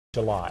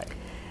July.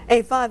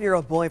 A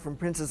 5-year-old boy from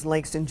Princess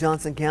Lakes in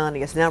Johnson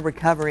County is now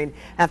recovering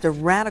after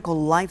radical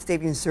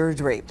life-saving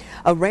surgery.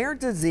 A rare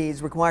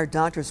disease required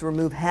doctors to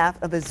remove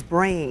half of his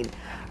brain.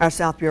 Our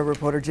South Bureau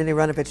reporter Jenny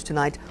Runovich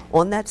tonight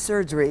on that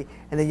surgery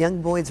and the young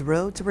boy's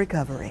road to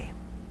recovery.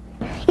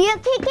 You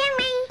kicking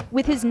me?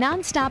 With his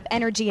nonstop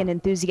energy and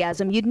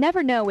enthusiasm, you'd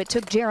never know it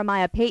took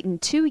Jeremiah Payton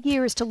 2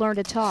 years to learn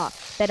to talk.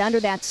 That under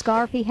that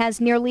scarf he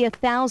has nearly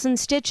 1,000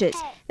 stitches.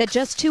 That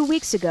just 2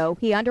 weeks ago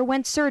he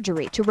underwent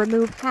surgery to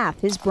remove half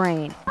his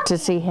brain. To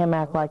see him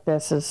act like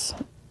this is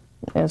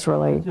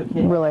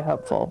really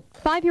hopeful.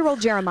 5-year-old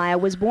Jeremiah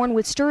was born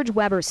with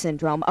Sturge-Weber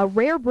syndrome, a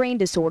rare brain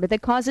disorder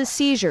that causes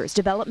seizures,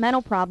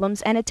 developmental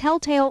problems, and a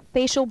telltale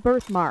facial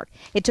birthmark.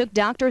 It took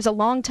doctors a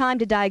long time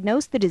to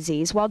diagnose the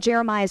disease, while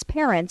Jeremiah's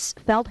parents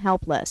felt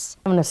helpless.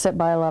 I'm going to sit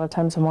by a lot of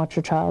times and watch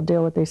your child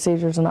deal with these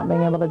seizures and not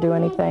being able to do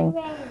anything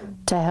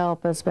to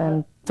help has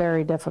been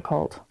very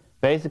difficult.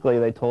 Basically,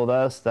 they told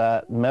us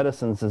that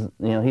medicines is,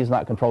 he's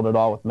not controlled at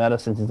all with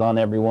medicines. He's on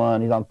every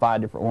one. He's on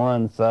 5 different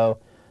ones. So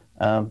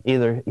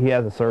either he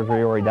has a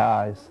surgery or he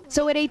dies.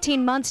 So at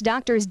 18 months,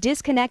 doctors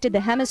disconnected the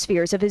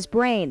hemispheres of his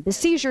brain. The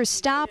seizures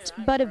stopped,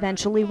 but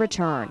eventually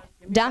returned.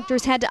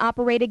 Doctors had to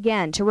operate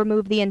again to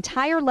remove the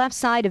entire left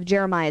side of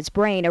Jeremiah's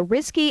brain, a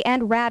risky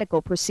and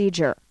radical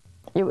procedure.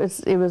 That was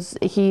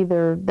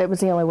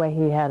the only way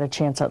he had a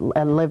chance at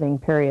living,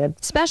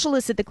 period.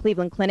 Specialists at the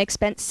Cleveland Clinic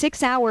spent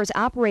 6 hours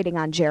operating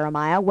on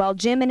Jeremiah, while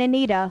Jim and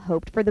Anita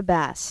hoped for the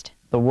best.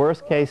 The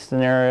worst case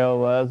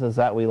scenario is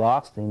that we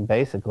lost him,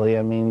 basically.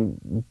 I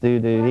mean,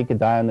 dude, he could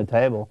die on the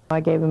table.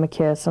 I gave him a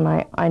kiss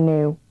and I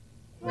knew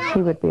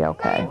he would be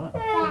okay.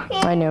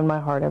 I knew in my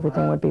heart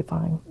everything would be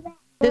fine.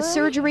 The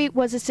surgery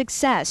was a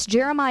success.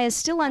 Jeremiah is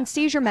still on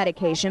seizure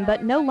medication,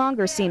 but no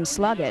longer seems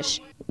sluggish.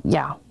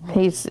 Yeah,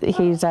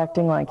 he's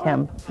acting like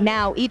him.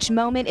 Now each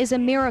moment is a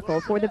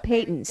miracle for the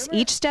Paytons.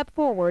 Each step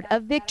forward,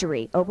 a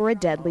victory over a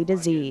deadly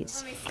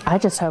disease. I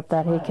just hope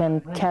that he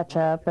can catch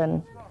up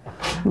and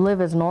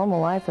live as normal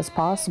life as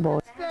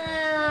possible.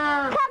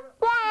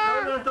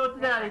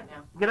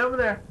 Get over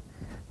there.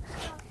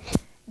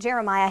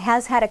 Jeremiah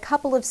has had a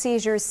couple of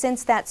seizures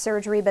since that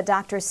surgery, but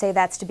doctors say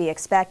that's to be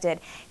expected.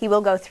 He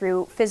will go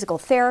through physical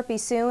therapy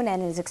soon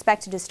and is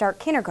expected to start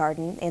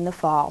kindergarten in the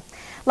fall.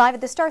 Live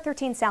at the Star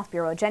 13 South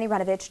Bureau, Jenny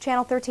Runovich,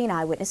 Channel 13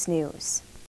 Eyewitness News.